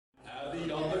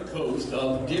coast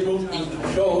of dear old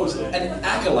England shores, an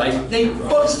acolyte named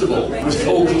Bunstable was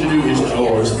told to do his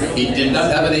chores. He did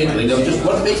not have an inkling of just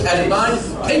what fate had in mind.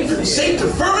 Patron saint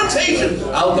of fermentation,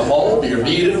 alcohol, beer,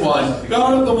 mead, and wine.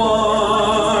 Guard the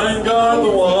wine, guard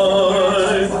the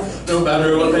wine. No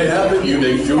matter what may happen, you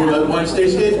make sure that wine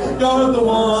stays hid. Guard the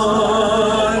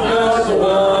wine, guard the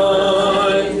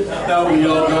wine. Now we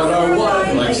all got our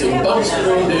wine like St.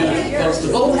 Bunstable did.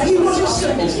 Bunstable, he was a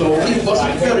simple soul, he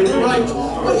wasn't very bright,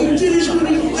 but he did his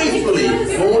duty faithfully,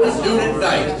 morning, noon, and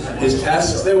night. His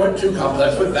tasks, they weren't too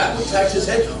complex, but that would tax his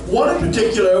head. One in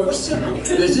particular was simple.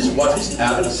 This is what his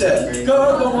habit said.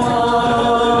 Guard the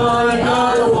wine,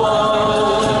 guard the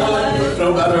wine.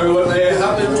 No matter what may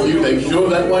happen, you make sure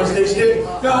that wine stays hid.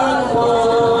 Guard the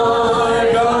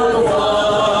wine, guard the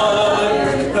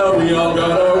wine. Now we all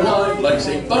got our wine like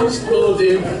St. Bunstable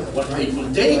did. One fateful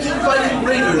day came fighting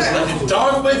raiders like a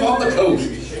dark wave on the coast.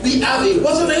 The abbey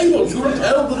wasn't able to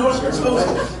repel the Norsemen's host.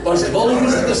 Bunstable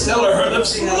was in the cellar, heard them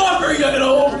slaughter young and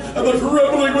old, and the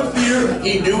trembling with fear,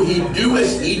 he knew he'd do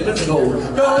as he'd been told.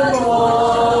 Guard the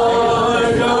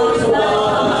wine, guard the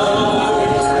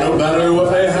wine. No matter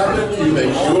what may happen, you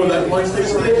make sure that wine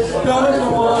stays clear. Guard the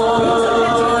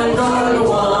wine, guard the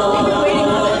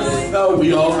wine. Now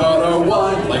we all got our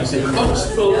wine like St.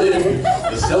 Bunstable did.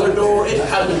 The cellar door, it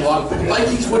had been locked, but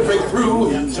Vikings would break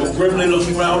through. So grimly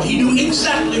looking round, he knew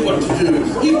exactly what to do.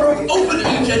 He broke open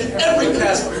each and every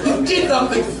cask. He did not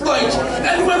think flight.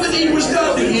 And when the deed was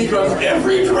done, he drunk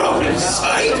every drop in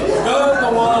sight. Guard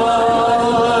the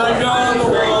wine, guard the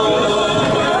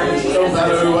wine. No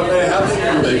matter what may happen,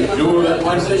 you make sure that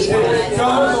wine stays hid.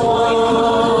 Guard the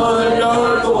wine,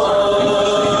 guard the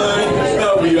wine.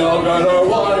 Now we all got our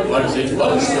wine like St.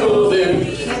 Bunstable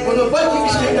did. When the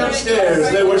Vikings came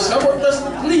downstairs, they were somewhat less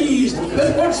than pleased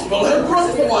that Bunstable had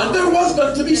brought the wine. There was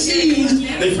none to be seized.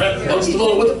 They threatened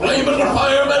Bunstable with flame and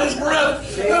fire at his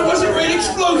breath. There was a great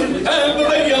explosion, and the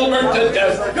lady all burnt to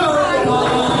death. Guard the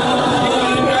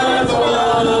wine, guard the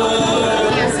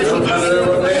wine. No matter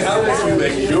what may happen, you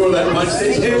make sure that wine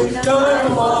stays hid. Guard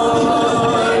the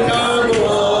wine, guard the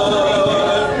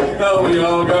wine. Now we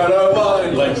all got our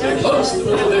wine like St.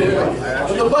 Bunstable did.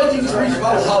 When the Vikings reached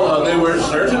Valhalla, they were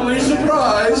certainly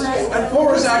surprised, and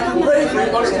for his act of bravery,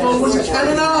 Bunstable was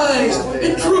canonized.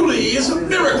 It truly is a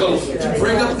miracle to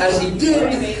bring up as he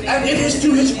did, and it is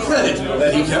to his credit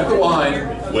that he kept the wine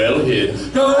well hid.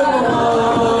 Guard the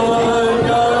wine,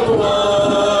 guard the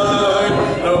wine.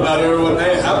 No matter what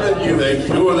may happen, you make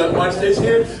sure that wine stays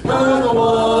hid. Guard the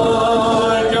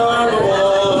wine, guard the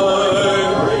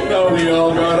wine. Now we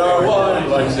all got our wine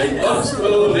like St.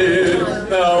 Bunstable did.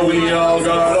 Now we all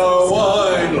got our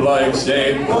wine like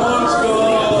St. Bunstable.